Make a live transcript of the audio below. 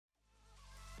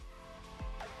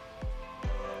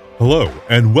Hello,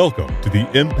 and welcome to the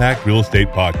Impact Real Estate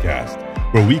Podcast,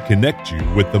 where we connect you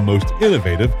with the most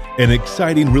innovative and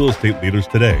exciting real estate leaders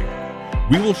today.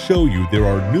 We will show you there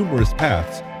are numerous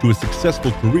paths to a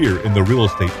successful career in the real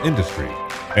estate industry,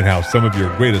 and how some of your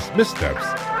greatest missteps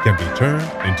can be turned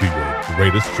into your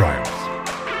greatest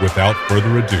triumphs. Without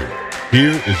further ado,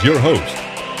 here is your host,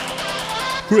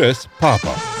 Chris Papa.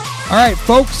 All right,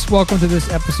 folks, welcome to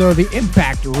this episode of the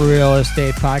Impact Real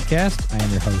Estate Podcast. I am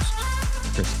your host,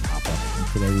 Chris Papa, and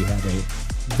today we have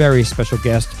a very special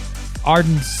guest,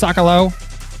 Arden Sokolow.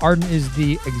 Arden is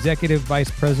the Executive Vice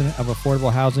President of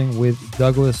Affordable Housing with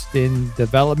Douglaston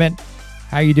Development.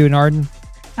 How are you doing, Arden?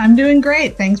 I'm doing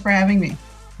great. Thanks for having me.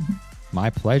 My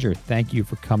pleasure. Thank you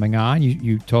for coming on.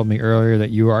 You told me earlier that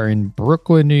you are in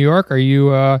Brooklyn, New York. Are you?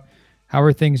 How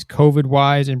are things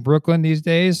COVID-wise in Brooklyn these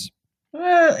days?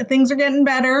 Things are getting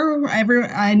better.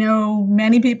 I know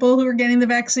many people who are getting the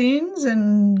vaccines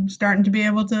and starting to be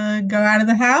able to go out of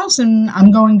the house. And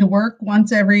I'm going to work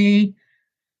once every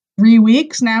 3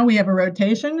 weeks now. We have a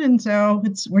rotation, and so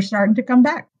we're starting to come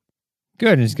back.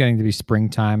 Good. And it's getting to be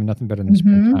springtime. Nothing better than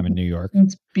springtime in New York.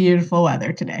 It's beautiful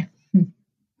weather today.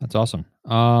 That's awesome.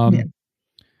 Yeah.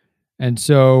 And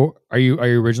so, are you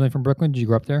originally from Brooklyn? Did you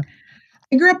grow up there?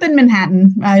 I grew up in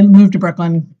Manhattan. I moved to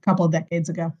Brooklyn a couple of decades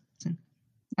ago.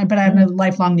 But I'm a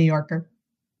lifelong New Yorker.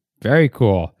 Very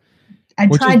cool. I've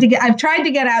tried to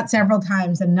get out several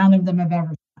times, and none of them have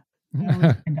ever.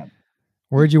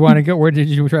 Where did you want to go? Where did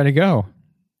you try to go?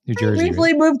 New Jersey. I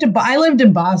briefly moved to. I lived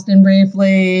in Boston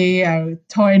briefly. I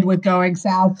toyed with going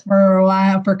south for a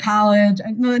while for college.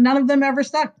 None of them ever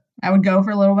stuck. I would go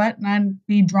for a little bit, and I'd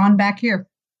be drawn back here.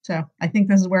 So I think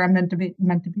this is where I'm meant to be.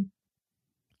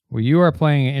 Well, you are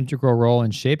playing an integral role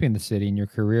in shaping the city, and your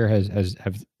career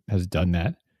has done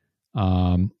that.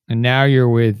 And now you're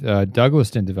with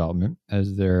Douglaston Development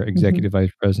as their Executive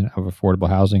Vice President of Affordable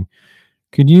Housing.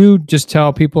 Can you just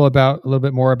tell people a little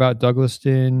bit more about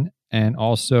Douglaston and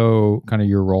also kind of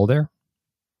your role there?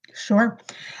 Sure.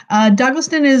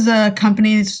 Douglaston is a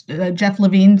company Jeff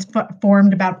Levine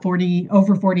formed about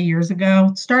over 40 years ago.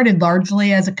 It started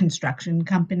largely as a construction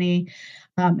company,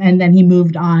 and then he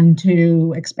moved on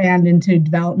to expand into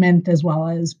development as well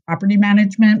as property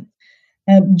management.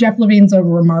 Jeff Levine's a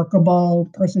remarkable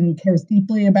person who cares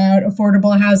deeply about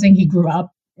affordable housing. He grew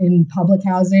up in public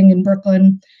housing in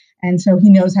Brooklyn, and so he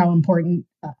knows how important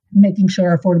making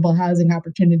sure affordable housing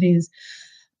opportunities,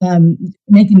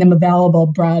 making them available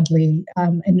broadly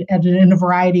and in a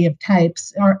variety of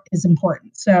types is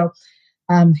important. So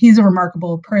he's a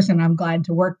remarkable person. I'm glad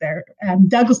to work there.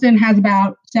 Douglaston has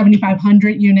about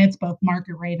 7,500 units, both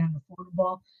market rate and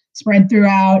affordable, spread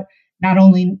throughout not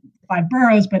only 5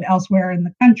 boroughs, but elsewhere in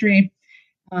the country,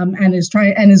 and is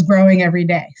growing every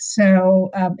day.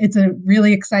 So it's a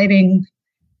really exciting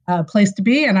place to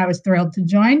be, and I was thrilled to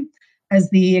join. As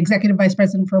the Executive Vice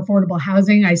President for Affordable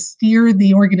Housing, I steer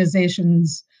the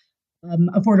organization's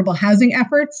affordable housing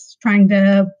efforts, trying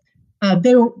to,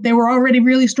 they were already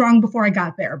really strong before I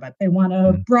got there, but they want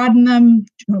to broaden them,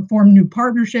 form new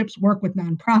partnerships, work with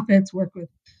nonprofits, work with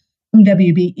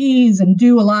WBEs, and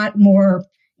do a lot more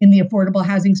in the affordable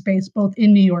housing space, both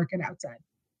in New York and outside.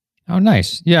 Oh,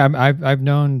 nice. Yeah, I've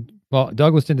known,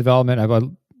 Douglaston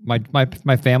Development.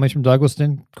 My family's from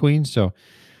Douglaston, Queens, so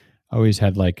I always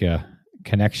had like a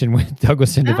connection with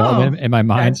Douglaston Development in my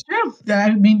mind. That's true.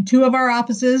 I mean,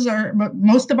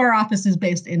 most of our offices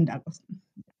based in Douglaston.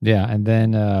 Yeah, and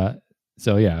then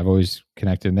I've always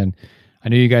connected. And then I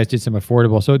knew you guys did some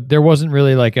affordable, so there wasn't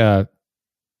really like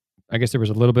I guess there was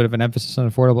a little bit of an emphasis on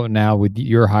affordable. Now with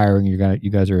your hiring, you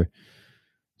guys are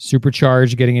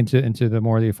supercharged getting into the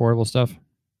more of the affordable stuff.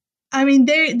 I mean,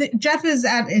 Jeff is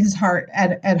at his heart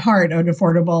an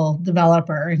affordable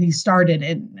developer, and he started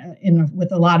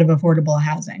with a lot of affordable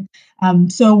housing.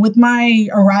 So with my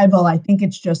arrival, I think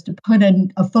it's just to put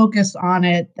a focus on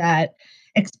it that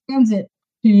expands it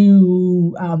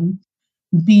to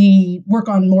work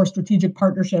on more strategic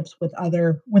partnerships with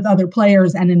other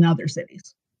players and in other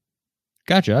cities.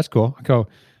 Gotcha. That's cool. Cool.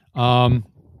 And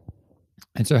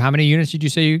so how many units did you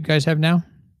say you guys have now?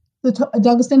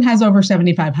 Douglaston has over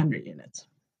 7,500 units.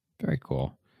 Very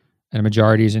cool. And the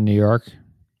majority is in New York?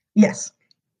 Yes.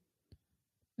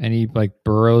 Any like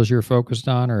boroughs you're focused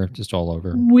on, or just all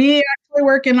over? We actually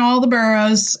work in all the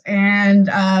boroughs, and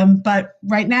but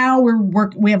right now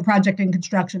we have a project in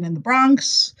construction in the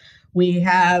Bronx. We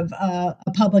have a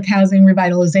public housing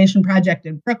revitalization project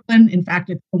in Brooklyn. In fact,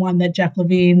 it's the one that Jeff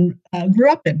Levine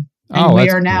grew up in. And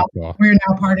we're now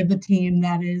part of the team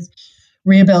that is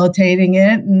rehabilitating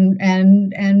it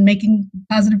and making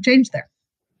positive change there.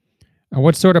 And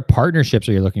what sort of partnerships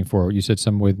are you looking for? You said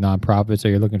some with nonprofits. Are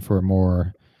you looking for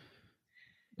more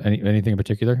Anything in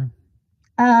particular?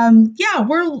 Yeah,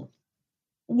 we're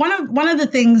one of the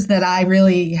things that I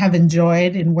really have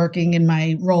enjoyed in working in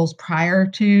my roles prior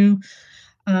to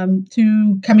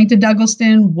coming to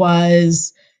Douglaston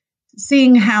was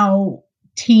seeing how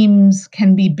teams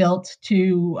can be built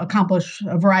to accomplish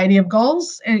a variety of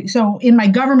goals. And so in my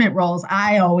government roles,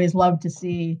 I always love to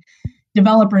see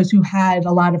developers who had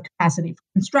a lot of capacity for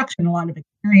construction, a lot of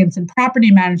experience in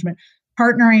property management,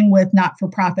 partnering with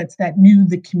not-for-profits that knew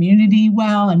the community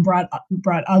well and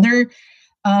brought other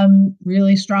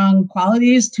really strong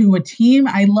qualities to a team.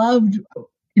 I loved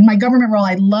in my government role,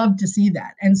 I love to see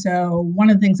that. And so one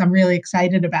of the things I'm really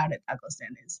excited about at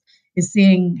Douglaston is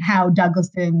seeing how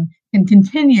Douglaston can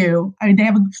continue. I mean, they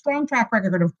have a strong track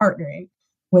record of partnering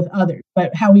with others,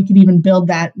 but how we could even build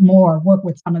that more, work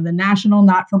with some of the national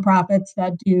not-for-profits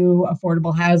that do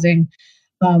affordable housing,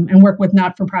 and work with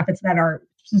not-for-profits that are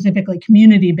specifically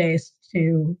community-based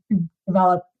to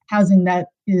develop housing that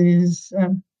is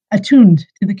attuned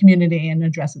to the community and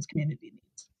addresses community needs.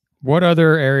 What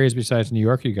other areas besides New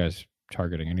York are you guys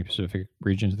targeting? Any specific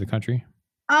regions of the country?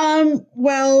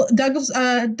 Well,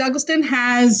 Douglaston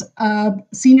has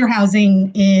senior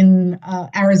housing in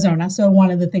Arizona. So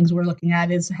one of the things we're looking at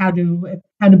is how to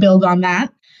build on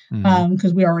that,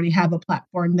 because we already have a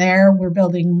platform there. We're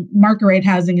building market rate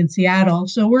housing in Seattle.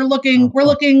 So we're looking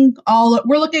all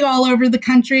over the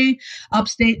country,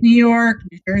 upstate New York,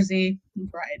 New Jersey, a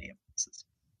variety of places.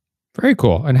 Very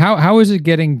cool. And how is it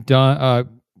getting done?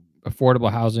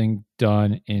 Affordable housing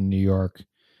done in New York,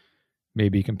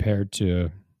 maybe compared to,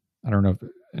 I don't know,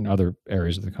 in other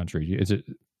areas of the country? Is it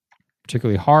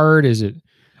particularly hard? It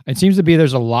seems to be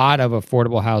there's a lot of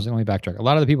affordable housing. Let me backtrack. A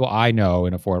lot of the people I know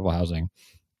in affordable housing,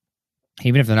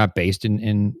 even if they're not based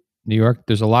in New York,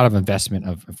 there's a lot of investment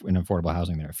in affordable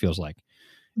housing there, it feels like.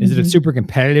 Is it a super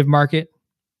competitive market?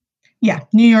 Yeah,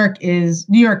 New York is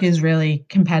really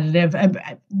competitive.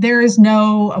 There is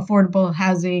no affordable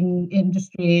housing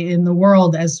industry in the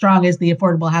world as strong as the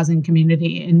affordable housing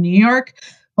community in New York.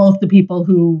 Both the people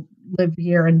who live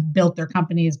here and built their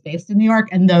companies based in New York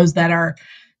and those that are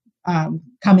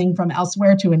coming from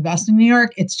elsewhere to invest in New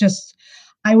York. It's just,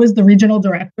 I was the regional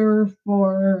director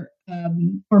for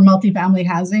multifamily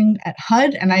housing at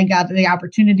HUD, and I got the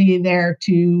opportunity there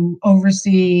to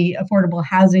oversee affordable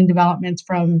housing developments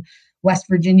from West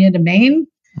Virginia to Maine.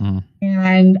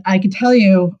 And I could tell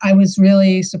you, I was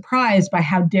really surprised by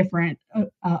how different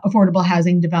affordable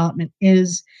housing development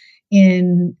is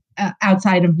in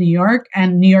outside of New York.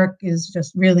 And New York is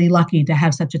just really lucky to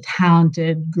have such a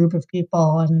talented group of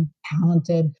people and a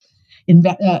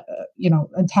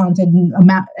talented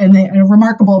amount and a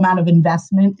remarkable amount of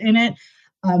investment in it.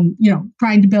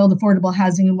 Trying to build affordable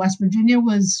housing in West Virginia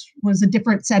was a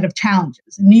different set of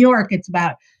challenges. In New York, it's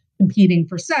about competing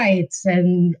for sites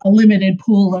and a limited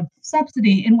pool of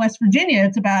subsidy. In West Virginia,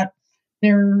 it's about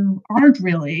there aren't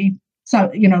really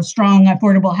strong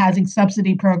affordable housing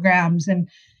subsidy programs, and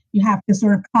you have to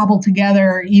sort of cobble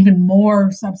together even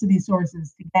more subsidy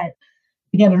sources to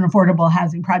get an affordable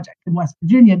housing project in West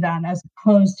Virginia done, as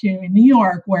opposed to in New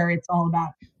York, where it's all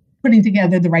about putting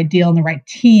together the right deal and the right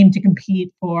team to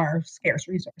compete for scarce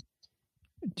resources.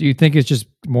 Do you think it's just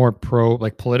more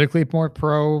politically more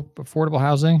pro affordable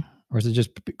housing, or is it just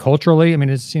culturally? I mean,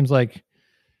 it seems like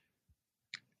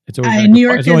it's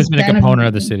always been a component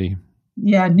of the city.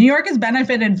 Yeah, New York has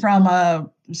benefited from a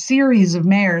series of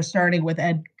mayors, starting with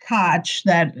Ed Koch,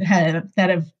 that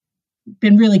have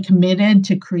been really committed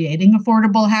to creating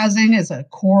affordable housing as a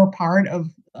core part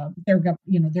of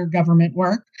their government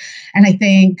work. And I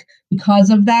think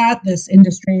because of that, this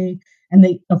industry and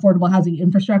the affordable housing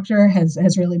infrastructure has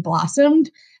really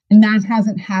blossomed, and that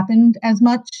hasn't happened as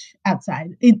much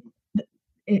outside in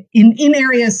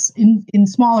areas, in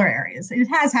smaller areas. It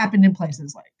has happened in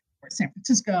places like San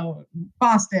Francisco,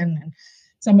 Boston, and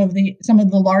some of the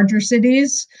larger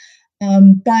cities.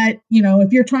 But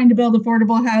if you're trying to build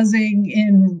affordable housing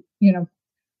in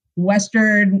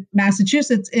Western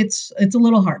Massachusetts, it's a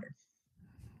little harder.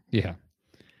 Yeah.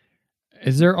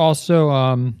 Is there also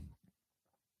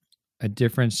a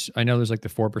difference? I know there's like the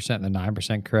 4% and the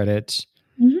 9% credits.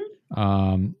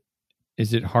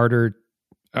 Is it harder?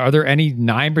 Are there any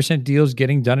 9% deals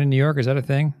getting done in New York? Is that a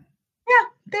thing? Yeah,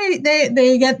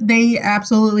 they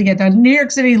absolutely get done. New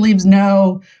York City leaves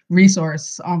no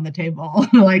resource on the table.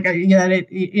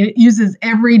 It uses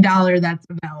every dollar that's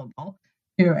available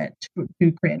to it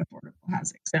to create affordable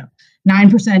housing. So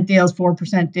 9% deals,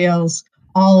 4% deals,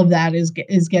 all of that is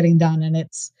getting done, and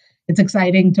it's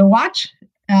exciting to watch.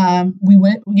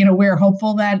 We're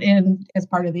hopeful that as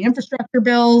part of the infrastructure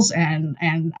bills and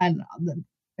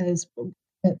as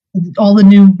the all the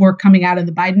new work coming out of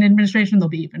the Biden administration, there'll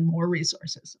be even more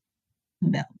resources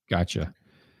available. Gotcha.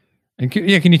 And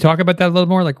can you talk about that a little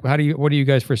more? Like, what do you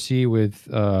guys foresee with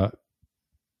the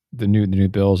new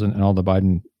bills and all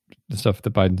the stuff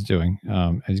that Biden's doing?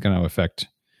 Is going to affect.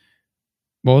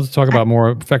 Well, let's talk about more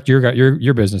affect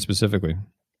your business specifically.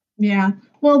 Yeah.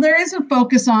 Well, there is a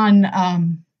focus on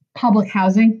public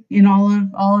housing in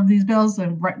all of these bills.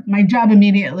 My job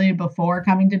immediately before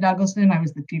coming to Douglaston, I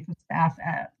was the chief of staff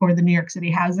for the New York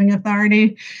City Housing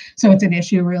Authority. So it's an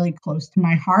issue really close to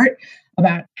my heart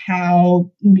about how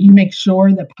you make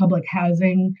sure that public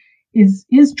housing is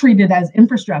treated as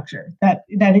infrastructure, that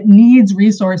it needs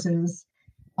resources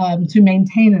to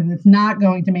maintain it. It's not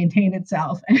going to maintain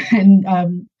itself. And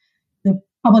the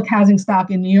public housing stock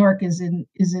in New York is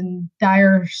in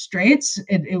dire straits.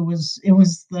 It was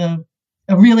a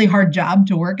really hard job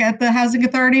to work at the housing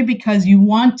authority because you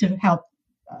want to help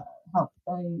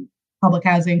public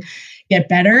housing get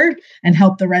better and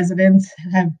help the residents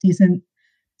have decent,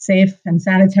 safe, and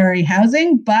sanitary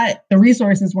housing, but the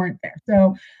resources weren't there.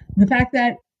 So the fact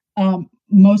that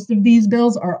most of these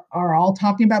bills are all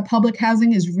talking about public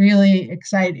housing is really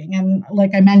exciting. And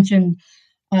like I mentioned,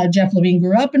 Jeff Levine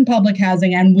grew up in public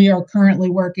housing, and we are currently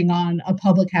working on a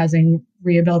public housing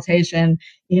rehabilitation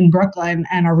in Brooklyn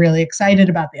and are really excited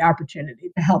about the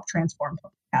opportunity to help transform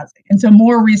public housing. And so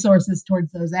more resources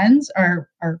towards those ends are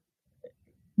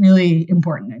really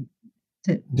important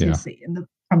to see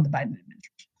from the Biden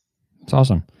administration. It's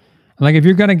awesome. Like, if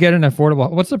you're going to get an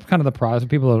affordable, what's the kind of the process?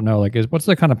 People don't know, like, what's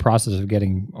the kind of process of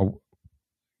getting,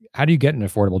 how do you get an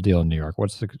affordable deal in New York?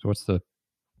 What's the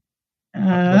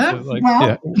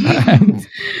yeah,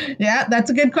 that's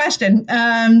a good question.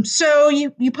 So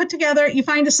you put together, you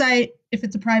find a site, if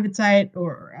it's a private site,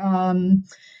 or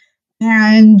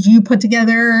and you put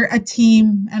together a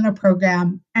team and a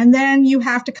program, and then you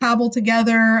have to cobble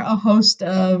together a host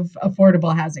of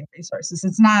affordable housing resources.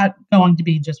 It's not going to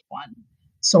be just one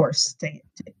source to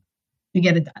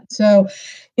get it done. So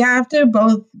you have to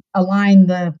both align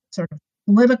the sort of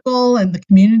political and the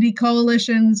community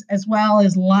coalitions, as well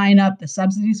as line up the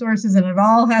subsidy sources, and it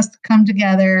all has to come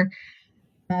together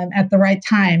at the right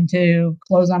time to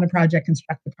close on a project,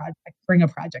 construct a project, bring a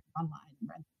project online,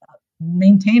 rent it out,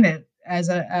 maintain it as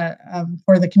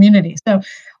for the community. So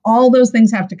all those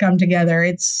things have to come together.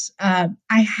 It's I'll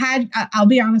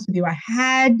be honest with you, I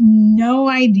had no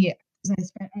idea.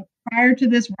 Prior to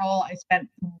this role, I spent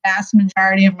the vast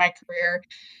majority of my career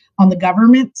on the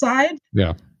government side.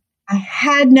 Yeah. I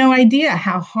had no idea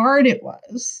how hard it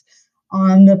was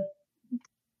on the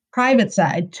private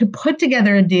side to put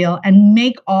together a deal and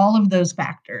make all of those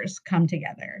factors come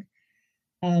together.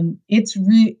 I'm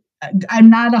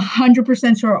not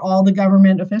 100% sure all the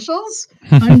government officials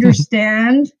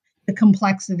understand the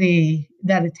complexity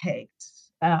that it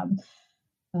takes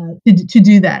to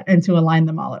do that and to align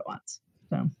them all at once.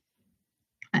 So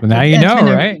well, now you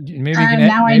know, right?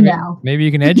 Maybe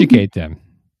you can educate them.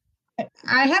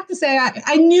 I have to say,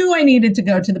 I knew I needed to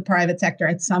go to the private sector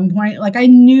at some point. Like, I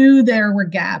knew there were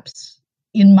gaps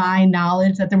in my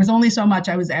knowledge, that there was only so much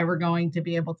I was ever going to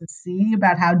be able to see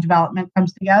about how development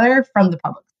comes together from the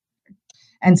public sector.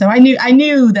 And so I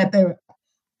knew that I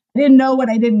didn't know what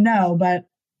I didn't know, but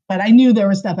I knew there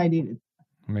was stuff I needed.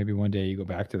 Maybe one day you go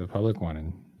back to the public one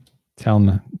and tell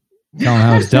them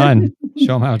how it's done.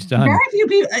 Show them how it's done. Very few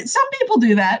people. Some people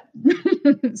do that.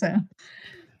 So.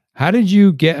 How did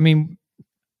you get?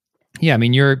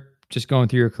 You're just going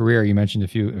through your career. You mentioned a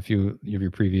few of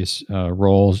your previous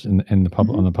roles in the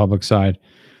public on the public side.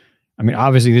 I mean,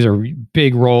 obviously these are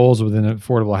big roles within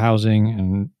affordable housing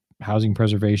and housing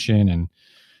preservation. And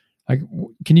like,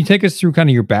 can you take us through kind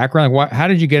of your background? Like, how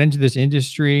did you get into this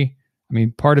industry? I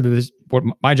mean, part of this, what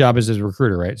my job is as a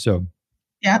recruiter, right? So,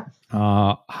 yeah,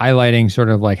 highlighting sort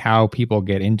of like how people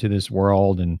get into this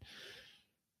world and.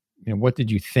 What did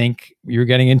you think you were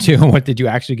getting into and what did you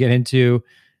actually get into?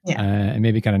 Yeah. And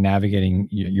maybe kind of navigating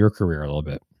your career a little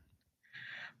bit.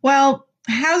 Well,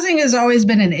 housing has always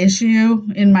been an issue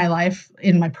in my life,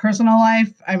 in my personal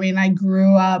life. I mean, I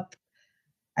grew up,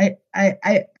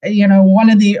 one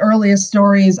of the earliest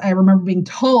stories I remember being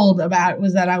told about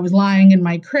was that I was lying in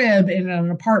my crib in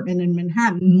an apartment in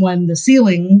Manhattan when the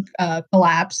ceiling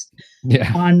collapsed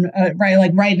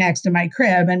right next to my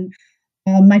crib. And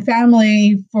my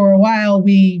family, for a while,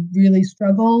 we really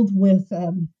struggled with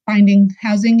finding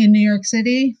housing in New York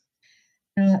City.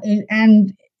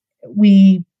 And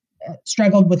we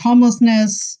struggled with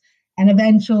homelessness. And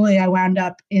eventually I wound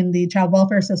up in the child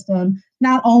welfare system,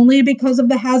 not only because of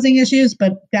the housing issues,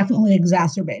 but definitely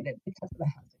exacerbated because of the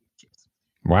housing issues.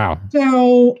 Wow.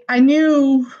 So I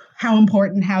knew how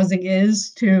important housing is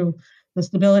to the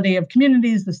stability of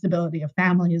communities, the stability of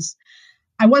families.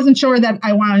 I wasn't sure that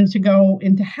I wanted to go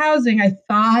into housing. I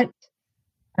thought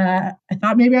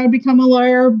maybe I would become a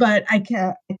lawyer, but I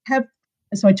kept.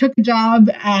 So I took a job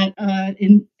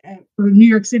for New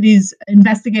York City's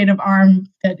investigative arm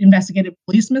that investigated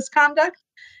police misconduct,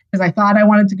 because I thought I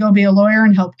wanted to go be a lawyer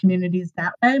and help communities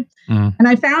that way. And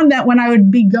I found that when I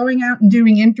would be going out and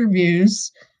doing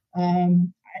interviews,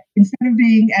 instead of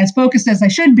being as focused as I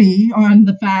should be on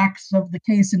the facts of the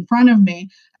case in front of me,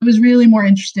 I was really more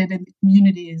interested in the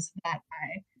communities that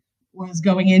I was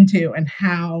going into and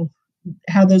how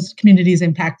those communities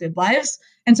impacted lives.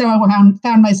 And so I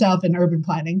found myself in urban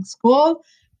planning school,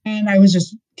 and I was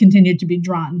just continued to be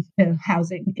drawn to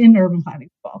housing in urban planning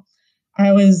school.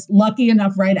 I was lucky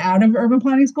enough right out of urban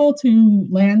planning school to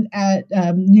land at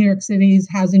New York City's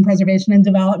Housing Preservation and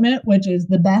Development, which is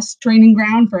the best training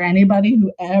ground for anybody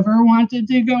who ever wanted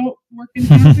to go work in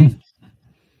housing.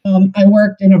 I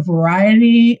worked in a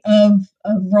variety of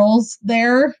roles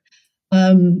there,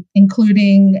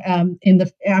 including in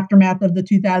the aftermath of the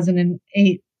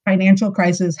 2008 financial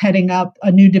crisis, heading up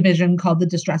a new division called the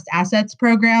Distressed Assets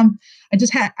Program.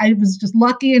 I was just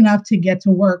lucky enough to get to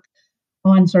work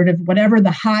on sort of whatever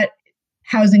the hot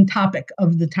housing topic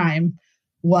of the time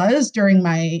was during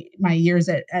my years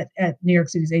at New York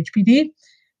City's HPD.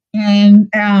 And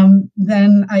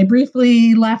then I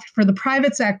briefly left for the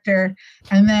private sector,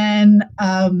 and then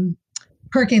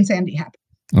Hurricane Sandy happened.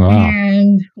 Wow.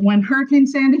 And when Hurricane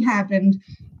Sandy happened,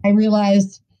 I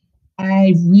realized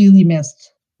I really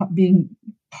missed being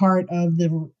part of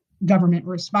the government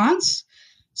response.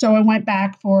 So I went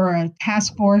back for a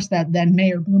task force that then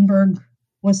Mayor Bloomberg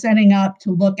was setting up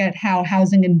to look at how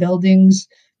housing and buildings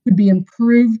could be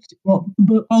improved. Well,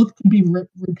 both could be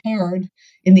repaired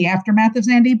in the aftermath of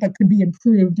Sandy, but could be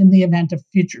improved in the event of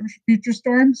future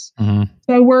storms. So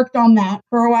I worked on that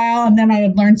for a while, and then I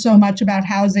had learned so much about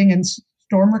housing and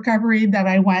storm recovery that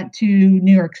I went to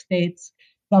New York State's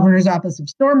Governor's Office of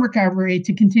Storm Recovery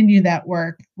to continue that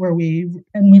work, where we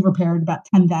repaired about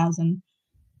 10,000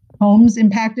 homes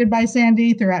impacted by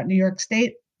Sandy throughout New York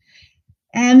State.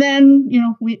 And then,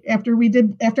 after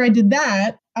I did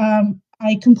that,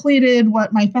 I completed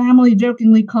what my family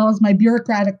jokingly calls my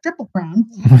bureaucratic triple crown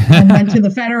and went to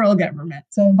the federal government.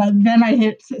 So by then I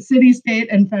hit city, state,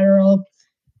 and federal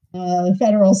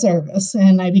service.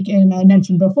 And I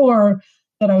mentioned before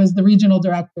that I was the regional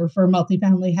director for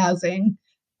multifamily housing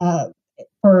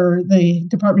for the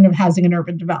Department of Housing and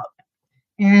Urban Development.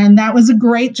 And that was a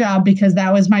great job because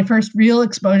that was my first real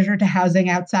exposure to housing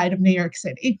outside of New York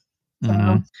City.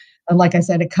 So, like I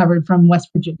said, it covered from West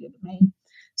Virginia to Maine.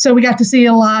 So we got to see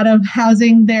a lot of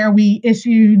housing there.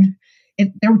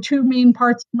 There were two main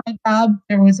parts of my job.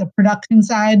 There was a production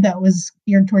side that was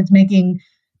geared towards issuing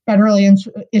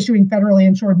federally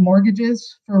insured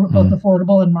mortgages for both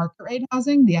affordable and market rate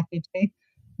housing, the FHA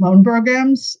loan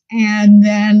programs. And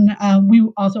then we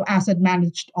also asset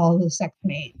managed all of the Section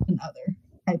 8 and other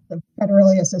types of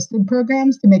federally assisted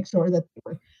programs to make sure that they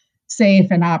were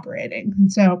safe and operating.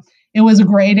 And so it was a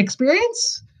great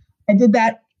experience. I did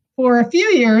that for a few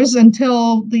years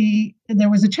until there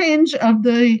was a change of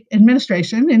the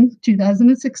administration in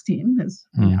 2016, as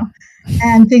you know,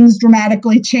 and things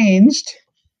dramatically changed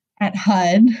at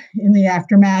HUD in the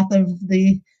aftermath of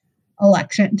the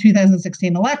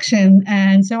 2016 election.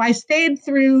 And so I stayed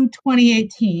through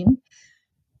 2018.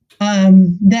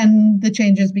 Then the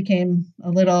changes became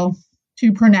a little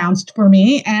too pronounced for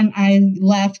me, and I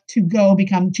left to go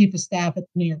become chief of staff at the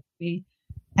New York City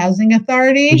Housing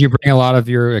Authority. Did you bring a lot of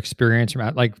your experience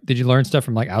from did you learn stuff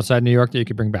from outside New York that you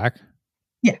could bring back?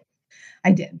 Yeah,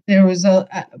 I did. There was the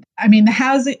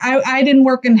housing, I didn't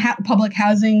work in public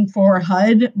housing for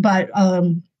HUD, but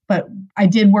I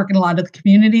did work in a lot of the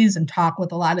communities and talk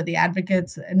with a lot of the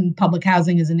advocates, and public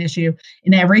housing is an issue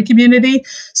in every community.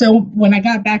 So when I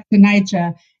got back to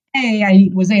NYCHA, I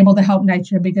was able to help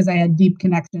NYCHA because I had deep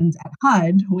connections at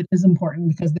HUD, which is important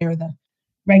because they're the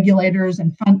regulators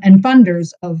and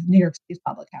funders of New York City's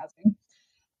public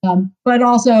housing. But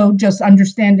also just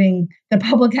understanding that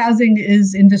public housing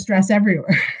is in distress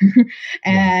everywhere.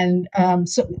 And I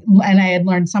had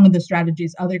learned some of the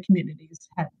strategies other communities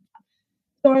had.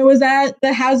 So I was at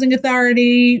the Housing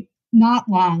Authority not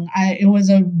long. It was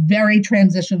a very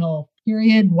transitional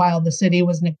period while the city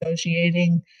was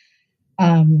negotiating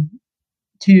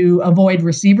to avoid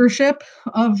receivership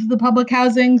of the public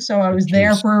housing. So I was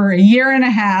there for a year and a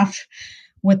half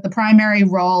with the primary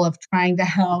role of trying to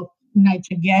help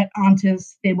NYCHA get onto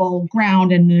stable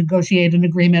ground and negotiate an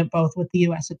agreement both with the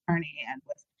U.S. Attorney and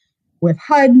with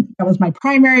HUD. That was my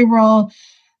primary role.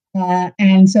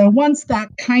 And so once that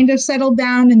kind of settled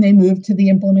down and they moved to the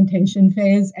implementation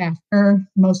phase after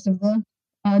most of the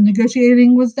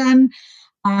negotiating was done,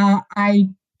 I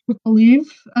took a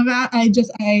leave of that.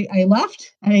 I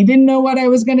left. I didn't know what I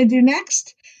was going to do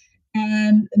next.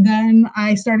 And then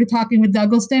I started talking with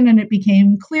Douglaston, and it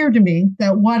became clear to me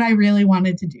that what I really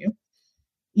wanted to do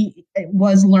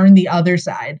was learn the other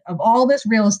side of all this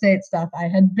real estate stuff I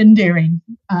had been doing,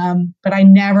 but I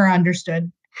never understood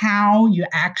how you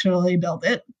actually build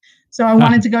it. So I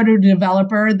wanted to go to a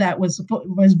developer that was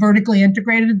vertically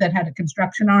integrated, that had a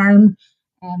construction arm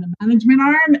and a management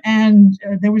arm, and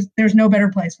there's no better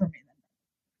place for me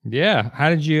than that. Yeah. How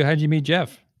did you meet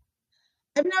Jeff?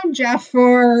 I've known Jeff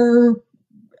for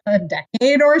a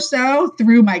decade or so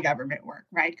through my government work,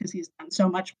 right? Because he's done so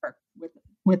much work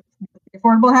with the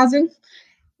affordable housing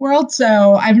world.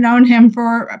 So I've known him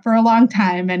for a long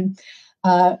time, and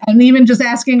even just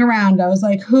asking around, I was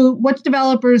like, what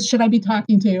developers should I be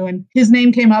talking to? And his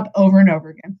name came up over and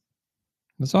over again.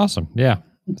 That's awesome. Yeah,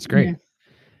 that's great. Yeah.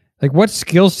 Like, what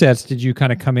skill sets did you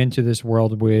kind of come into this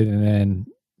world with, and then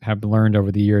have learned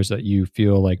over the years that you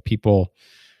feel like people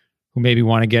who maybe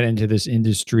want to get into this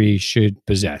industry should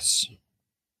possess?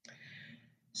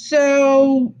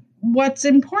 So what's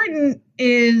important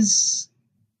is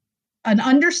an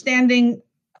understanding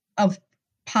of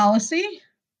policy,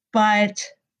 but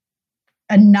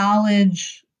a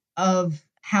knowledge of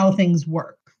how things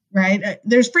work, right?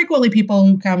 There's frequently people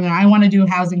who come and I want to do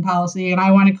housing policy and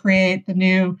I want to create the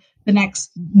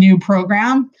next new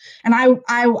program. And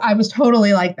I was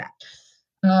totally like that.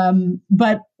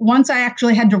 But once I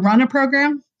actually had to run a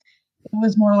program, it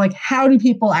was more like, how do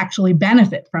people actually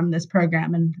benefit from this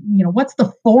program? And, what's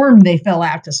the form they fill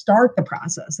out to start the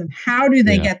process? And how do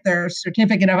they get their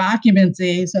certificate of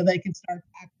occupancy so they can start to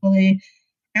actually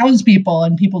house people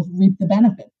and people reap the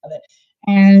benefit of it?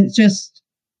 And it's just,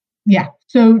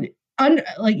 So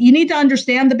you need to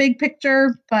understand the big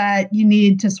picture, but you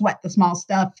need to sweat the small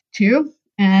stuff too.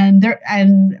 And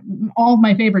all of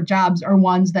my favorite jobs are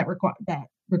ones that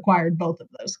required both of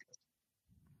those skills.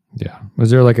 Yeah.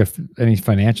 Was there any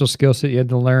financial skills that you had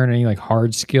to learn? Any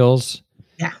hard skills?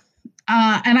 Yeah.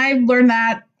 And I learned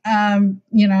that,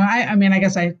 I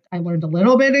guess I learned a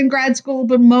little bit in grad school,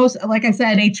 but most, like I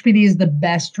said, HPD is the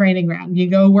best training ground. You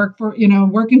go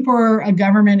working for a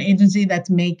government agency that's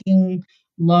making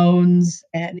loans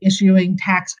and issuing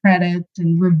tax credits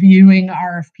and reviewing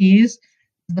RFPs is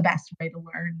the best way to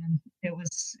learn. And it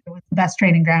was the best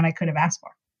training ground I could have asked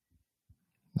for.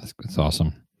 That's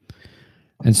awesome.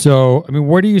 And so,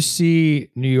 where do you see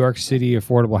New York City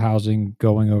affordable housing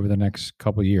going over the next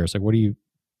couple of years? What do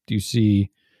you see?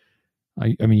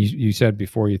 You said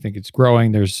before you think it's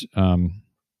growing. There's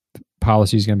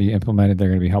policies going to be implemented. They're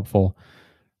going to be helpful.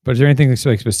 But is there anything that's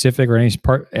specific or any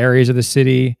areas of the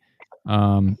city?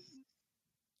 And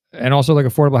also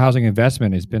affordable housing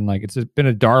investment has been it's been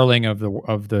a darling of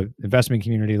the investment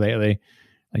community lately.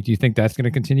 Do you think that's going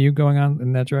to continue going on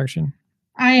in that direction?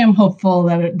 I am hopeful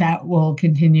that will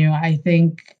continue. I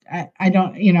think I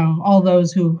don't, all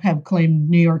those who have claimed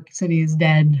New York City is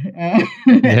dead,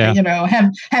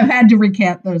 have had to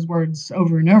recant those words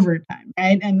over and over time,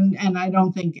 right? And I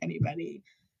don't think anybody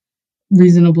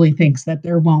reasonably thinks that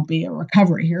there won't be a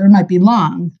recovery here. It might be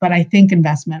long, but I think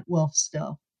investment will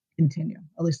still continue.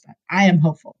 At least I am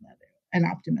hopeful and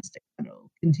optimistic that it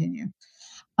will continue.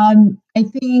 I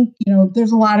think,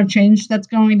 there's a lot of change that's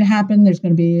going to happen. There's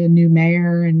going to be a new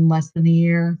mayor in less than a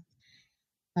year.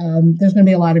 There's going to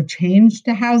be a lot of change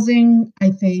to housing. I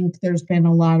think there's been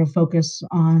a lot of focus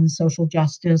on social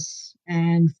justice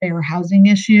and fair housing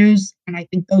issues. And I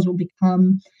think those will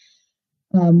become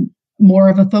more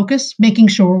of a focus, making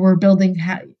sure we're building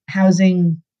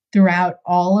housing throughout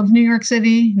all of New York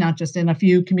City, not just in a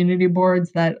few community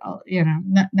boards that,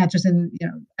 not just in,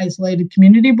 isolated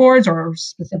community boards or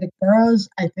specific boroughs.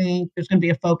 I think there's going to be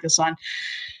a focus on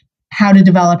how to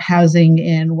develop housing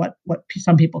in what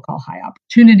some people call high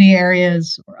opportunity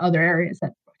areas or other areas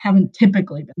that haven't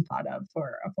typically been thought of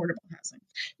for affordable housing.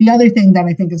 The other thing that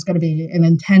I think is going to be an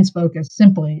intense focus,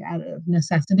 simply out of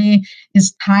necessity,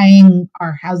 is tying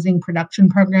our housing production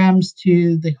programs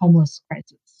to the homeless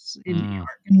crisis in New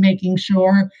York, and making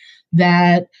sure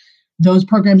that those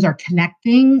programs are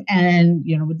connecting, and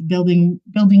with building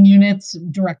units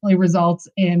directly results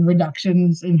in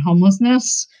reductions in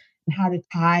homelessness, and how to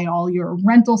tie all your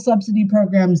rental subsidy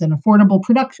programs and affordable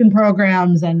production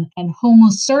programs and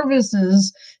homeless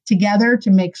services together to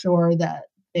make sure that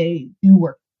they do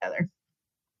work together.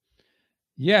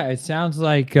 Yeah, it sounds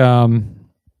like I'm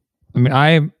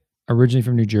originally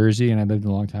from New Jersey and I lived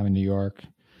a long time in New York.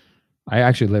 I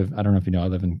actually I don't know if you know, I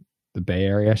live in the Bay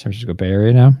Area, San Francisco Bay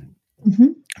Area now. Mm-hmm.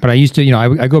 But I used to,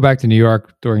 I go back to New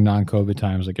York during non-COVID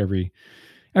times, like every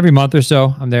month or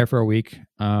so. I'm there for a week.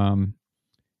 And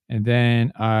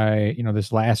then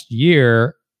this last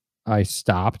year I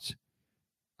stopped,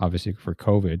 obviously for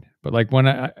COVID, but like when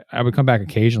I would come back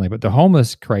occasionally, but the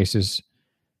homeless crisis,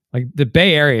 like the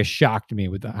Bay Area shocked me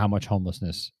with how much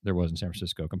homelessness there was in San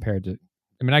Francisco compared to,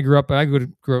 I grew up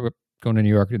going to New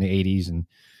York in the 80s and,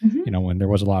 when there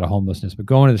was a lot of homelessness, but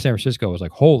going to San Francisco was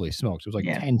like, holy smokes. It was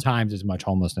like 10 times as much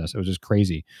homelessness. It was just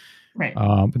crazy. Right.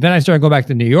 But then I started going back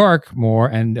to New York more,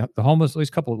 and the homeless, at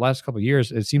least last couple of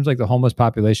years, it seems like the homeless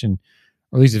population,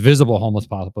 or at least the visible homeless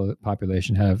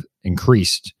population, have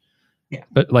increased. Yeah.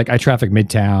 But like I traffic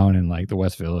Midtown and like the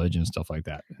West Village and stuff like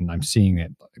that, and I'm seeing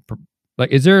it. Like,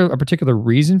 is there a particular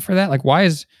reason for that? Like,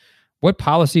 what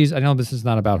policies? I know this is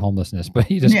not about homelessness, but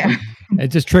it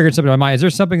just triggered something in my mind. Is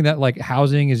there something that like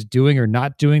housing is doing or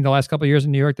not doing the last couple of years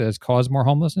in New York that has caused more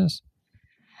homelessness?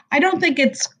 I don't think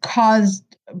it's caused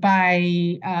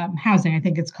by housing. I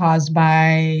think it's caused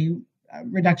by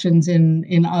reductions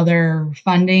in other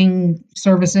funding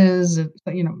services,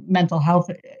 mental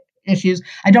health issues.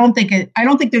 I don't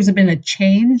think there's been a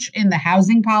change in the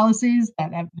housing policies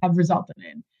that have resulted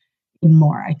in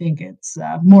more. I think it's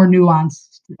more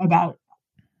nuanced about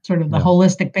sort of the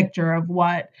holistic picture of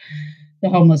what the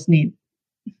homeless need.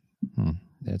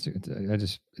 It's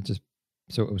just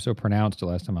it was so pronounced the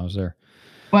last time I was there.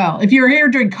 Well, if you were here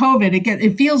during COVID,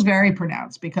 it feels very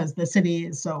pronounced because the city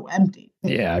is so empty.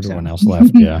 Yeah, everyone else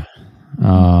left. Yeah,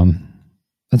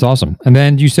 that's awesome. And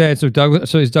then you said so. Is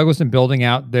Douglaston building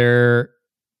out there?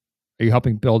 Are you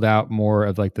helping build out more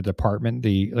of like the department?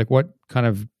 What kind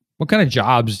of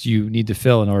jobs do you need to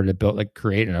fill in order to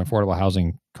create an affordable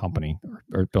housing company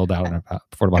or build out an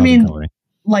affordable housing company?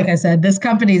 Like I said, this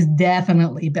company is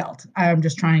definitely built. I'm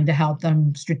just trying to help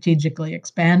them strategically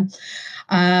expand.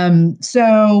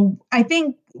 So I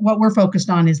think what we're focused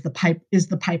on is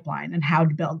the pipeline and how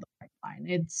to build the pipeline.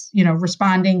 It's,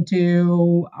 responding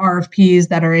to RFPs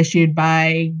that are issued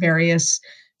by various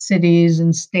cities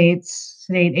and state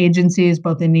agencies,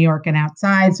 both in New York and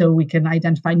outside, so we can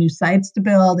identify new sites to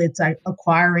build. It's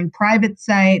acquiring private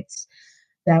sites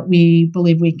that we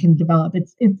believe we can develop.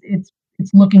 It's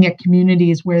looking at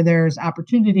communities where there's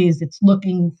opportunities. It's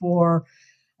looking for,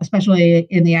 especially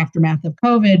in the aftermath of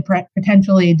COVID,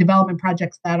 potentially development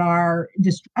projects that are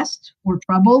distressed or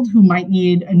troubled, who might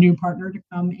need a new partner to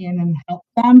come in and help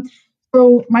them.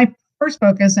 So my first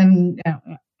focus, and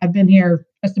I've been here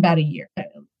just about a year,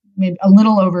 maybe a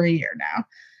little over a year now,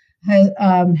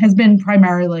 has been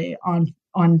primarily on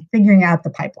figuring out the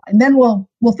pipeline. Then we'll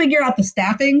figure out the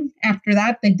staffing after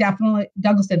that.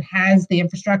 Douglaston has the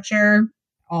infrastructure,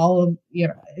 a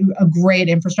great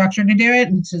infrastructure to do it.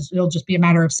 And it'll just be a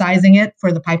matter of sizing it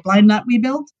for the pipeline that we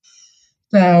built.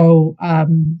 So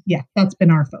that's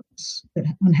been our focus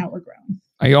on how we're growing.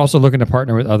 Are you also looking to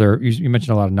partner with you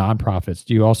mentioned a lot of nonprofits.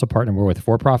 Do you also partner more with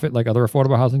for-profit, like other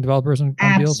affordable housing developers and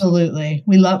deals? Absolutely.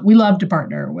 We love to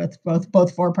partner with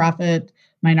both for-profit,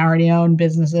 minority-owned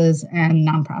businesses and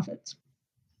nonprofits.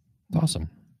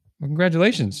 Awesome. Well,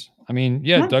 congratulations.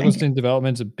 Douglaston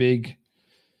Development's a big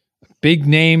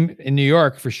name in New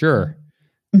York for sure.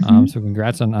 So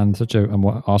congrats on such an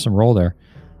awesome role there.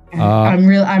 I'm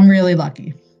really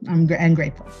lucky. and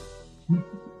grateful.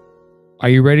 Are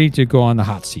you ready to go on the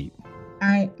hot seat?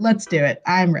 Let's do it.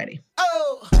 I'm ready.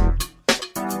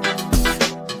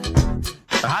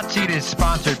 The hot seat is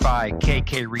sponsored by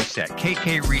KK Reset.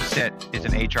 KK Reset is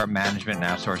an HR management and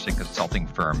outsourcing consulting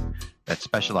firm that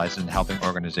specializes in helping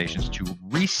organizations to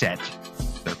reset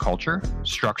their culture,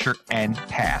 structure, and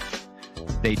path.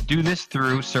 They do this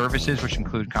through services which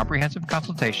include comprehensive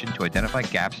consultation to identify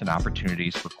gaps and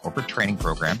opportunities for corporate training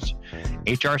programs,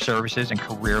 HR services, and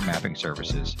career mapping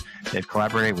services. They've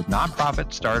collaborated with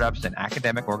nonprofits, startups, and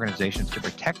academic organizations to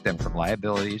protect them from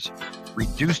liabilities,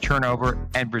 reduce turnover,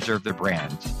 and preserve their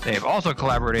brands. They have also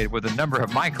collaborated with a number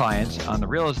of my clients on the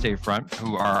real estate front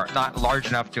who are not large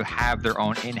enough to have their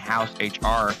own in-house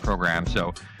HR program.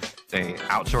 So they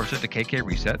outsource it to KK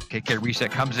Reset. KK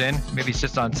Reset comes in, maybe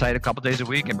sits on site a couple days a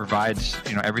week, and provides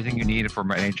everything you need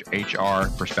from an HR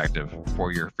perspective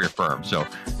for your firm. So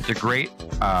it's a great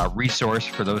resource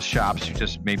for those shops who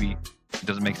just maybe it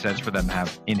doesn't make sense for them to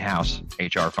have in-house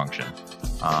HR function.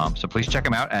 So please check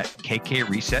them out at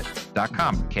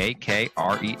kkreset.com.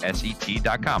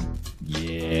 KKRESET.com.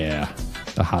 Yeah,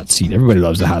 the hot seat. Everybody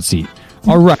loves the hot seat.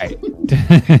 All right.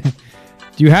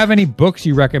 Do you have any books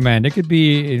you recommend? It could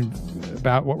be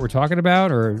about what we're talking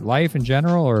about, or life in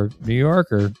general, or New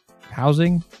York, or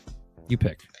housing. You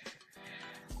pick.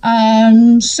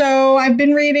 So I've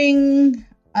been reading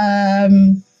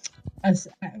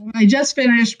I just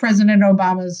finished President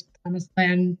Obama's Promised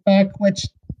Land book, which,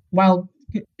 while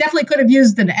definitely could have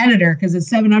used an editor because it's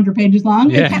 700 pages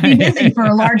long, it kept me busy for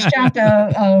a large chunk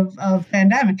of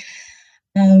pandemic.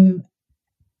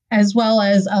 As well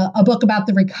as a book about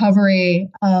the recovery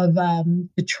of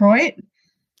Detroit.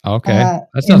 Okay,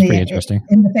 that sounds pretty interesting.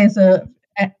 In the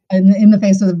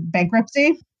face of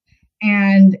bankruptcy,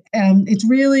 and it's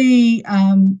really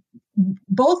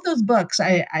both those books.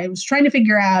 I was trying to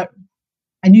figure out.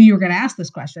 I knew you were going to ask this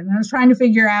question, and I was trying to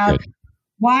figure out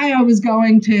why I was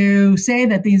going to say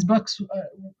that these books.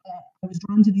 I was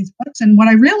drawn to these books, and what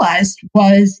I realized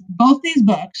was both these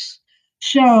books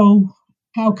show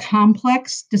how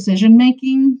complex decision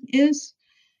making is.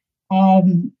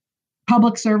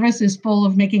 Public service is full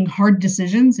of making hard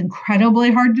decisions,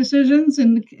 incredibly hard decisions.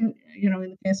 In the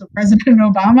case of President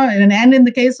Obama, and in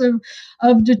the case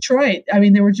of Detroit, I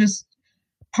mean, there were just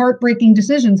heartbreaking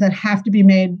decisions that have to be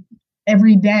made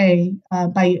every day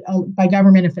by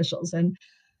government officials. And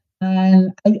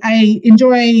I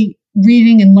enjoy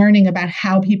reading and learning about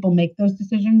how people make those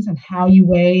decisions and how you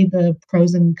weigh the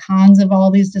pros and cons of all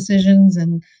these decisions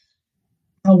and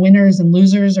how winners and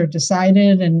losers are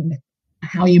decided and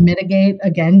how you mitigate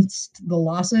against the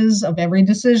losses of every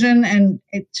decision. And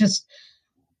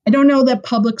I don't know that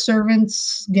public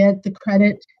servants get the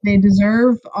credit they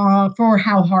deserve for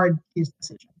how hard these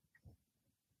decisions are.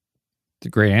 It's a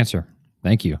great answer.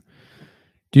 Thank you.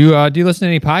 Do you listen to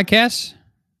any podcasts?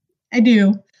 I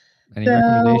do. Any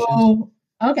recommendations?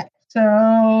 Okay.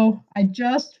 So I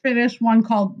just finished one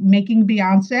called Making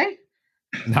Beyonce.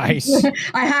 Nice.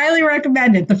 I highly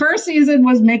recommend it. The first season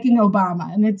was Making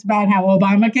Obama, and it's about how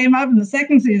Obama came up. And the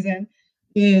second season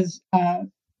is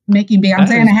Making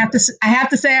Beyonce. And I have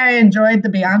to say I enjoyed the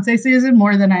Beyonce season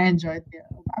more than I enjoyed the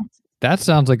Obama season. That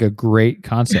sounds like a great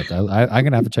concept. I'm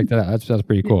gonna have to check that out. That sounds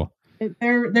pretty cool.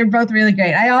 They're both really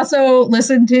great. I also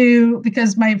listened to,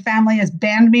 because my family has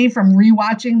banned me from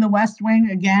rewatching The West Wing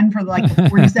again for like the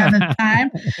 47th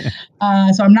time.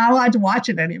 So I'm not allowed to watch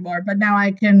it anymore. But now I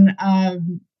can. I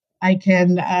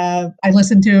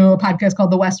listen to a podcast called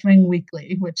The West Wing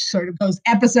Weekly, which sort of goes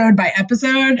episode by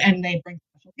episode, and they bring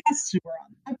special guests who are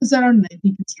on the episode and they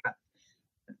deconstruct.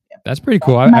 That's pretty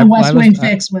cool. My West Wing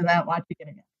fix without watching it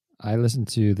again. I listen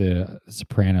to the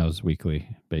Sopranos weekly,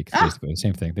 basically the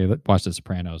same thing. They watch the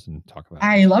Sopranos and talk about it.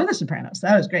 I love the Sopranos.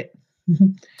 That was great.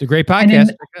 It's a great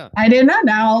podcast. I didn't know.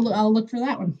 Now I'll look for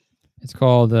that one. It's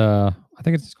called I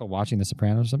think it's called Watching the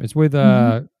Sopranos. It's with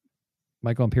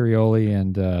Michael Imperioli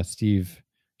and Steve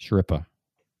Sciarippa.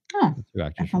 Oh, two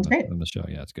actors that sounds great. From the show.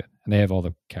 Yeah, it's good. And they have all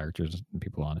the characters and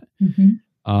people on it.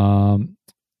 Mm-hmm.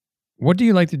 What do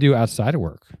you like to do outside of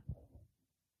work?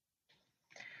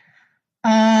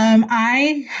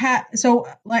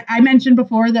 Like I mentioned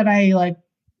before that I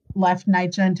left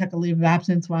NYCHA and took a leave of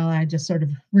absence while I just sort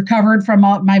of recovered from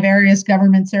all my various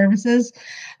government services,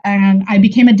 and I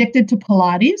became addicted to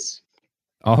Pilates.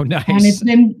 Oh, nice. And it's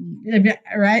been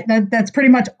right. That's pretty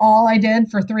much all I did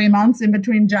for 3 months in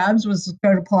between jobs was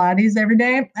go to Pilates every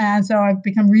day. And so I've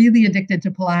become really addicted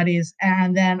to Pilates.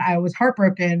 And then I was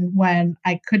heartbroken when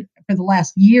for the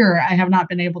last year, I have not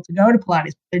been able to go to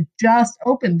Pilates. They just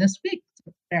opened this week.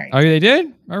 So oh, they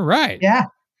did? All right. Yeah.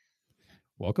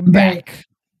 Welcome back.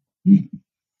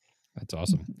 That's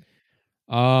awesome.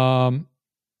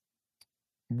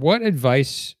 What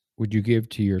advice would you give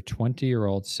to your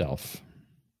 20-year-old self?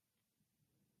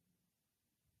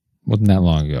 Wasn't that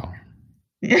long ago.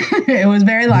 It was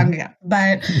very long ago,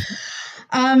 but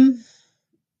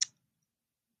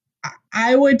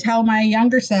I would tell my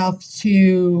younger self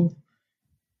that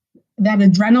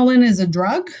adrenaline is a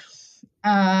drug,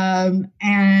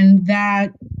 and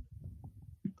that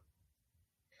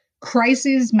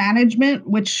crisis management,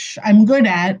 which I'm good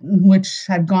at, which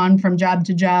I've gone from job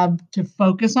to job to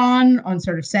focus on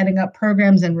sort of setting up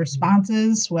programs and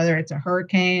responses, whether it's a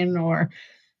hurricane or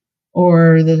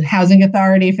the housing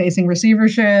authority facing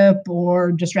receivership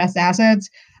or distressed assets.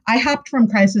 I hopped from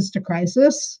crisis to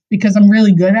crisis because I'm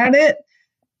really good at it.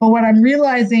 But what I'm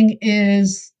realizing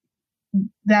is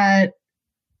that,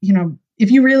 if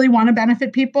you really want to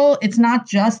benefit people, it's not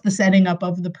just the setting up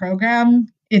of the program,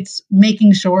 it's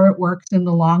making sure it works in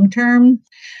the long term.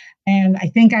 And I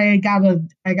think I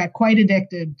got quite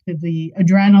addicted to the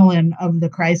adrenaline of the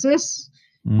crisis.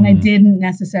 And I didn't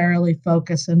necessarily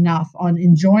focus enough on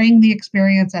enjoying the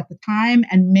experience at the time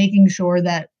and making sure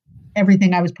that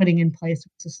everything I was putting in place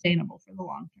was sustainable for the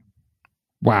long term.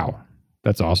 Wow.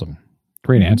 That's awesome.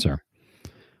 Great answer.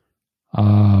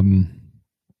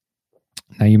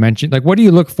 Now you mentioned, what do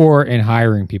you look for in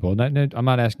hiring people? I'm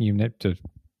not asking you to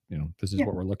this is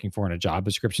what we're looking for in a job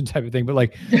description type of thing. But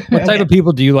like, what type of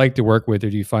people do you like to work with, or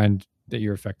do you find that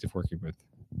you're effective working with?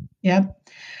 Yep.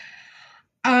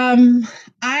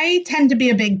 I tend to be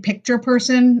a big picture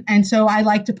person. And so I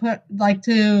like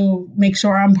to make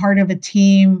sure I'm part of a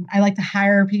team. I like to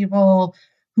hire people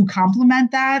who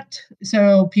complement that.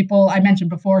 So people I mentioned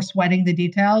before, sweating the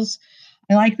details.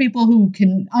 I like people who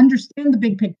can understand the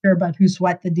big picture, but who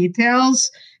sweat the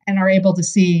details and are able to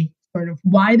see sort of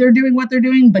why they're doing what they're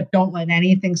doing, but don't let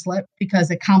anything slip because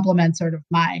it complements sort of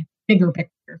my bigger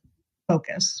picture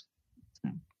focus.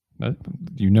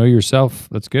 You know yourself.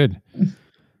 That's good.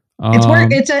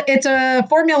 It's a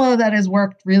formula that has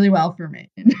worked really well for me.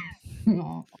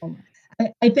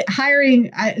 I think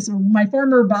hiring. So my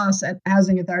former boss at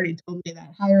Housing Authority told me that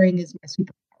hiring is my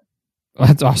superpower.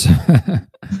 That's awesome.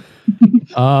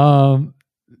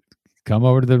 Come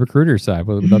over to the recruiter side.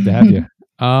 We'd love to have you.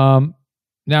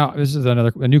 Now this is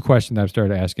a new question that I've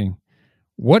started asking.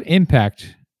 What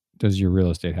impact does your real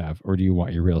estate have, or do you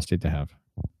want your real estate to have?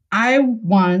 I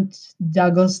want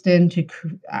Douglaston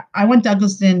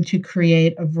to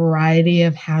create a variety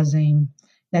of housing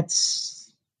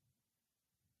that's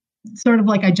sort of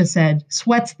like I just said,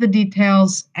 sweats the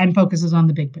details and focuses on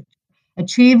the big picture,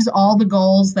 achieves all the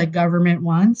goals that government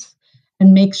wants,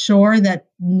 and makes sure that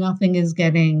nothing is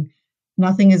getting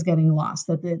lost.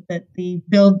 That the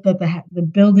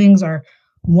buildings are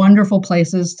wonderful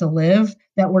places to live,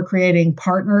 that we're creating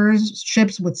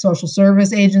partnerships with social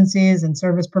service agencies and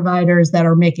service providers that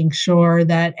are making sure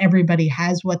that everybody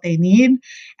has what they need,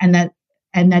 and that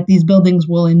these buildings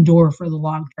will endure for the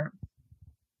long term.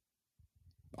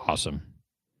 Awesome.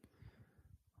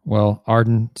 Well,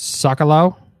 Arden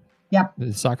Sokolow. Yep.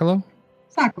 Sokolow.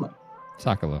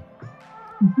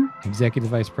 Mm-hmm. Executive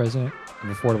Vice President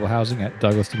of Affordable Housing at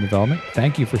Douglaston Development.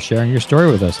 Thank you for sharing your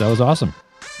story with us. That was awesome.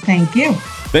 Thank you.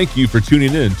 Thank you for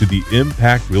tuning in to the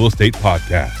Impact Real Estate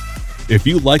Podcast. If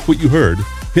you like what you heard,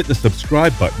 hit the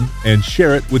subscribe button and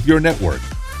share it with your network.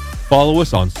 Follow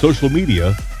us on social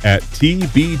media at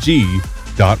tbg.realestate.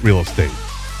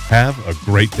 Have a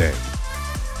great day.